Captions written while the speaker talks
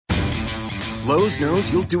Lowe's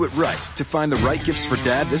knows you'll do it right to find the right gifts for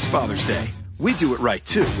Dad this Father's Day. We do it right,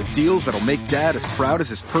 too, with deals that'll make Dad as proud as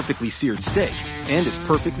his perfectly seared steak and his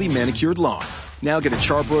perfectly manicured lawn. Now get a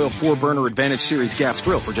Charbroil 4-burner Advantage Series gas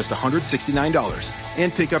grill for just $169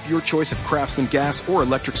 and pick up your choice of Craftsman gas or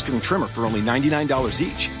electric string trimmer for only $99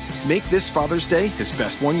 each. Make this Father's Day his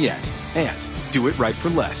best one yet. And do it right for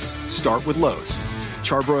less. Start with Lowe's.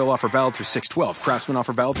 Charbroil offer valid through 6/12. Craftsman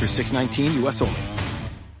offer valid through 6/19. U.S. only.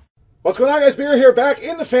 What's going on, guys? Beer here, back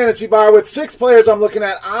in the fantasy bar with 6 players I'm looking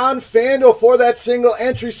at on FanDuel for that single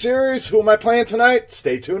entry series. Who am I playing tonight?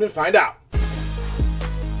 Stay tuned and find out.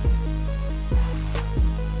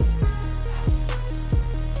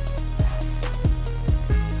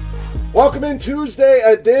 Welcome in Tuesday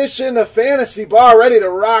edition of Fantasy Bar, ready to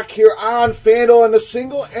rock here on FanDuel, and the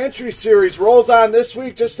single entry series rolls on this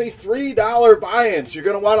week, just a $3 buy-in. So you're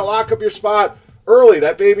going to want to lock up your spot early.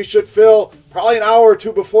 That baby should fill probably an hour or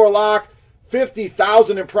two before lock.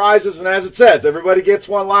 50,000 in prizes, and as it says, everybody gets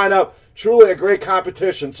one lineup. Truly a great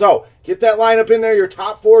competition. So get that lineup in there. Your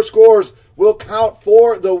top 4 scores will count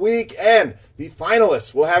for the week, and the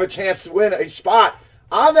finalists will have a chance to win a spot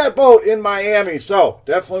on that boat in Miami. So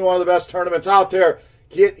definitely one of the best tournaments out there.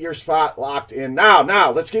 Get your spot locked in now.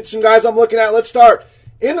 Now, let's get some guys I'm looking at. Let's start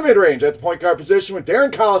in the mid-range at the point guard position with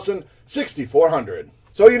Darren Collison, 6,400.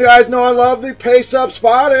 So you guys know I love the pace-up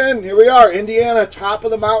spot, and here we are, Indiana, top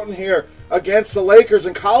of the mountain here against the Lakers,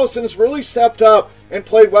 and Collison has really stepped up and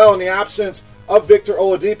played well in the absence of Victor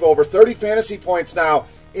Oladipo. Over 30 fantasy points now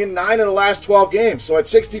in 9 of the last 12 games. So at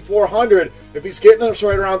 6,400, if he's getting us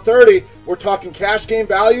right around 30, we're talking cash game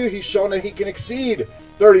value. He's shown that he can exceed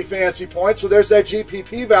 30 fantasy points, so there's that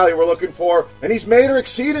GPP value we're looking for. And he's made or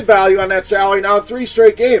exceeded value on that salary now in 3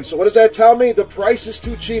 straight games. So what does that tell me? The price is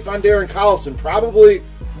too cheap on Darren Collison. Probably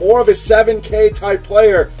more of a 7K type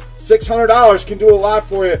player. $600 can do a lot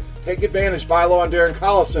for you. Take advantage, buy low on Darren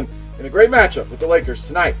Collison in a great matchup with the Lakers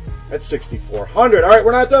tonight at 6,400. All right,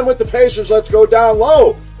 we're not done with the Pacers. Let's go down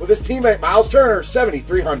low with his teammate Miles Turner,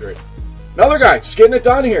 7,300. Another guy just getting it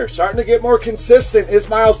done here, starting to get more consistent, is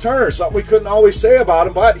Miles Turner. Something we couldn't always say about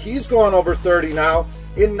him, but he's gone over 30 now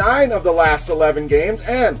in 9 of the last 11 games,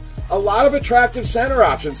 and a lot of attractive center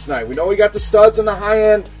options tonight. We know we got the studs on the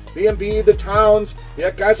high end, the Embiid, the Towns, you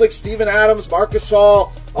got guys like Steven Adams, Marc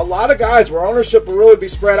Gasol, a lot of guys where ownership will really be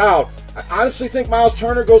spread out. I honestly think Miles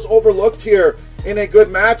Turner goes overlooked here in a good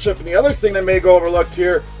matchup. And the other thing that may go overlooked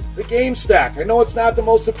here, the game stack. I know it's not the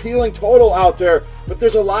most appealing total out there, but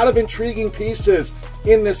there's a lot of intriguing pieces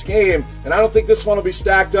in this game, and I don't think this one will be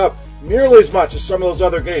stacked up nearly as much as some of those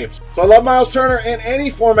other games. So I love Miles Turner in any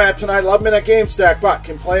format tonight. Love him in that game stack, but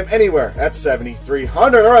can play him anywhere at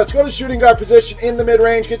 7,300. All right, let's go to the shooting guard position in the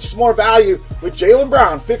mid-range. Get you some more value with Jaylen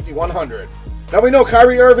Brown, 5,100. Now we know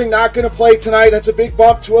Kyrie Irving not going to play tonight. That's a big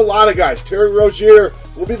bump to a lot of guys. Terry Rozier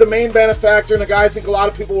will be the main benefactor and a guy I think a lot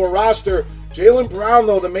of people will roster. Jaylen Brown,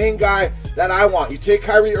 though, the main guy that I want. You take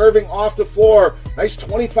Kyrie Irving off the floor, nice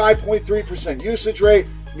 25.3% usage rate,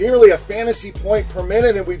 nearly a fantasy point per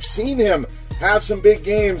minute, and we've seen him have some big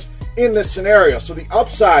games in this scenario. So the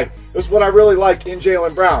upside is what I really like in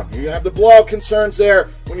Jaylen Brown. You have the blowout concerns there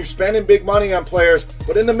when you're spending big money on players,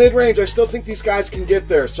 but in the mid-range, I still think these guys can get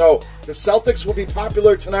there. So the Celtics will be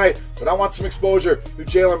popular tonight, but I want some exposure to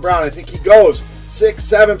Jaylen Brown. I think he goes 6,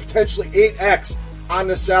 7, potentially 8x on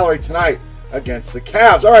this salary tonight against the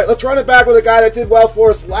Cavs. All right, let's run it back with a guy that did well for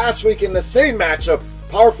us last week in the same matchup.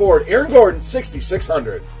 Power forward Aaron Gordon,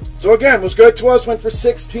 6,600. So again, was good to us, went for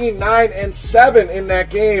 16, 9, and 7 in that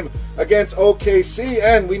game against OKC,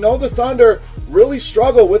 and we know the Thunder really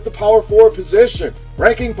struggle with the power forward position,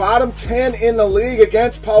 ranking bottom 10 in the league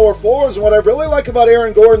against power forwards. And what I really like about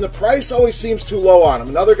Aaron Gordon, the price always seems too low on him.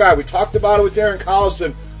 Another guy, we talked about it with Darren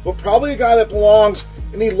Collison, but probably a guy that belongs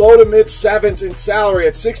in the low to mid 7s in salary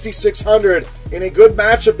at 6,600 in a good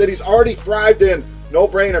matchup that he's already thrived in. No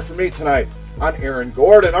brainer for me tonight on Aaron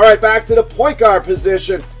Gordon. All right, back to the point guard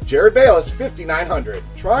position. Jared Bayless, 5,900.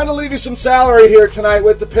 Trying to leave you some salary here tonight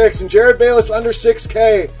with the picks, and Jared Bayless under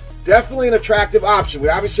 6K, definitely an attractive option. We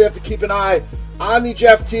obviously have to keep an eye on the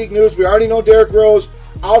Jeff Teague news. We already know Derrick Rose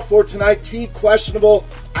out for tonight. Teague questionable.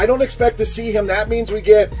 I don't expect to see him. That means we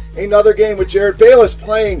get another game with Jared Bayless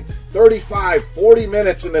playing 35, 40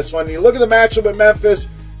 minutes in this one. You look at the matchup with Memphis,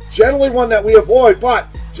 generally one that we avoid, but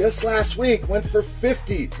just last week went for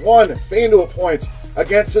 51 FanDuel points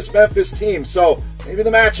against this Memphis team. So maybe the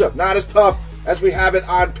matchup not as tough as we have it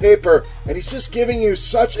on paper, and he's just giving you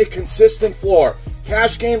such a consistent floor.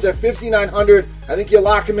 Cash games at 5,900, I think you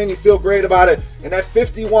lock him in, you feel great about it, and that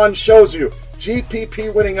 51 shows you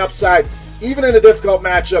GPP winning upside. Even in a difficult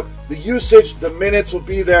matchup, the usage, the minutes will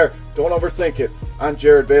be there. Don't overthink it on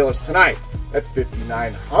Jared Bayless tonight at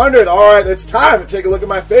 5,900. All right, it's time to take a look at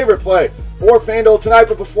my favorite play for FanDuel tonight.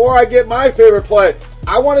 But before I get my favorite play,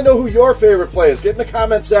 I want to know who your favorite play is. Get in the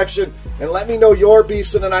comment section and let me know your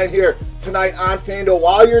beast of the night here tonight on FanDuel.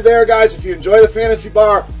 While you're there, guys, if you enjoy the Fantasy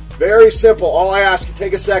Bar, very simple. All I ask you,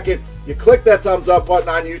 take a second, you click that thumbs up button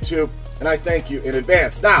on YouTube, and I thank you in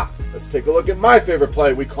advance. Now, let's take a look at my favorite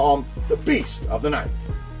play. We call him the beast of the night.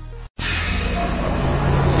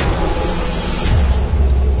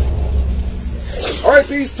 All right,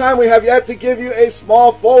 beast time. We have yet to give you a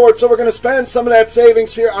small forward, so we're going to spend some of that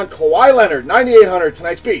savings here on Kawhi Leonard, 9,800,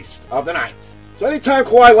 tonight's beast of the night. So anytime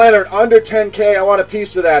Kawhi Leonard under 10K, I want a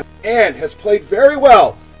piece of that, and has played very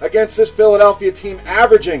well against this Philadelphia team,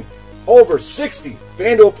 averaging over 60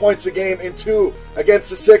 FanDuel points a game in 2 against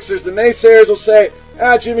the Sixers. The naysayers will say,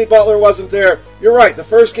 Jimmy Butler wasn't there. You're right, the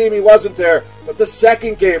first game he wasn't there, but the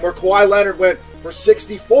second game where Kawhi Leonard went for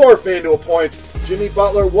 64 FanDuel points, Jimmy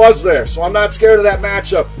Butler was there. So I'm not scared of that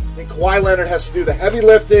matchup. I think Kawhi Leonard has to do the heavy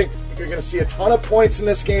lifting. I think you're going to see a ton of points in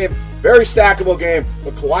this game. Very stackable game,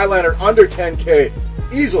 but Kawhi Leonard under 10K,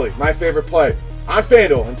 easily my favorite play on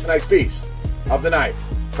FanDuel in tonight's beast of the night.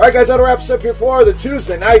 All right, guys, that wraps up here for the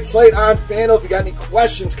Tuesday night slate on FanDuel. If you got any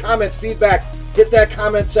questions, comments, feedback, hit that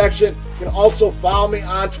comment section. You can also follow me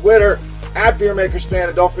on Twitter at Beermakersfan.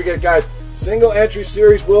 And don't forget, guys, single entry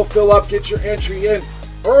series will fill up. Get your entry in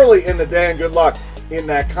early in the day, and good luck in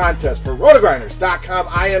that contest. For rotogrinders.com,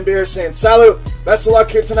 I am Beer saying salut. Best of luck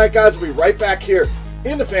here tonight, guys. We'll be right back here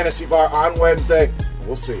in the Fantasy Bar on Wednesday.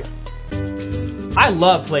 We'll see you. I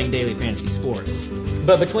love playing daily fantasy sports.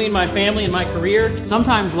 But between my family and my career,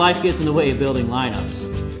 sometimes life gets in the way of building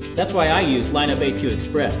lineups. That's why I use Lineup HQ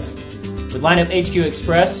Express. With Lineup HQ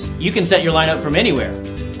Express, you can set your lineup from anywhere.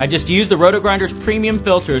 I just use the RotoGrinders premium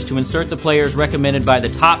filters to insert the players recommended by the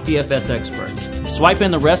top DFS experts. Swipe in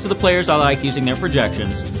the rest of the players I like using their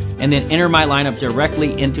projections, and then enter my lineup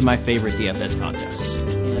directly into my favorite DFS contests.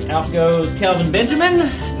 And out goes Kelvin Benjamin.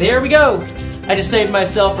 There we go. I just saved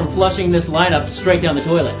myself from flushing this lineup straight down the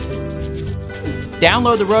toilet.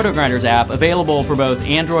 Download the RotoGrinders app, available for both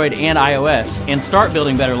Android and iOS, and start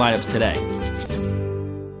building better lineups today.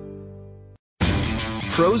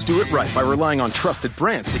 Pros do it right by relying on trusted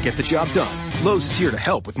brands to get the job done. Lowe's is here to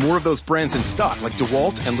help with more of those brands in stock, like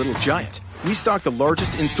DeWalt and Little Giant. We stock the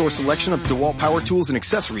largest in-store selection of DeWalt power tools and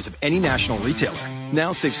accessories of any national retailer.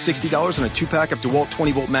 Now save $60 on a 2-pack of DeWalt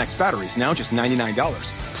 20-volt max batteries, now just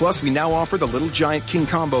 $99. Plus, we now offer the Little Giant King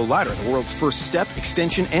Combo ladder, the world's first step,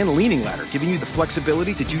 extension, and leaning ladder, giving you the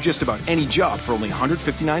flexibility to do just about any job for only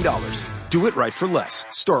 $159. Do it right for less.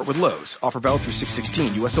 Start with Lowe's. Offer valid through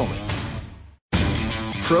 6/16, U.S. only.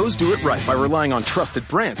 Pros do it right by relying on trusted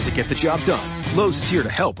brands to get the job done. Lowe's is here to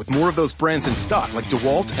help with more of those brands in stock, like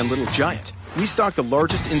DeWalt and Little Giant. We stock the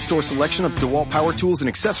largest in-store selection of DeWalt power tools and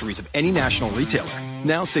accessories of any national retailer.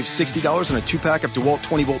 Now save $60 on a 2-pack of DeWalt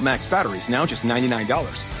 20-volt max batteries, now just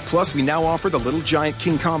 $99. Plus, we now offer the Little Giant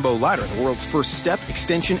King Combo ladder, the world's first step,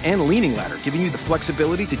 extension, and leaning ladder, giving you the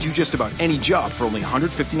flexibility to do just about any job for only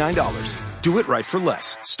 $159. Do it right for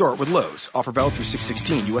less. Start with Lowe's. Offer valid through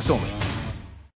 6/16, U.S. only.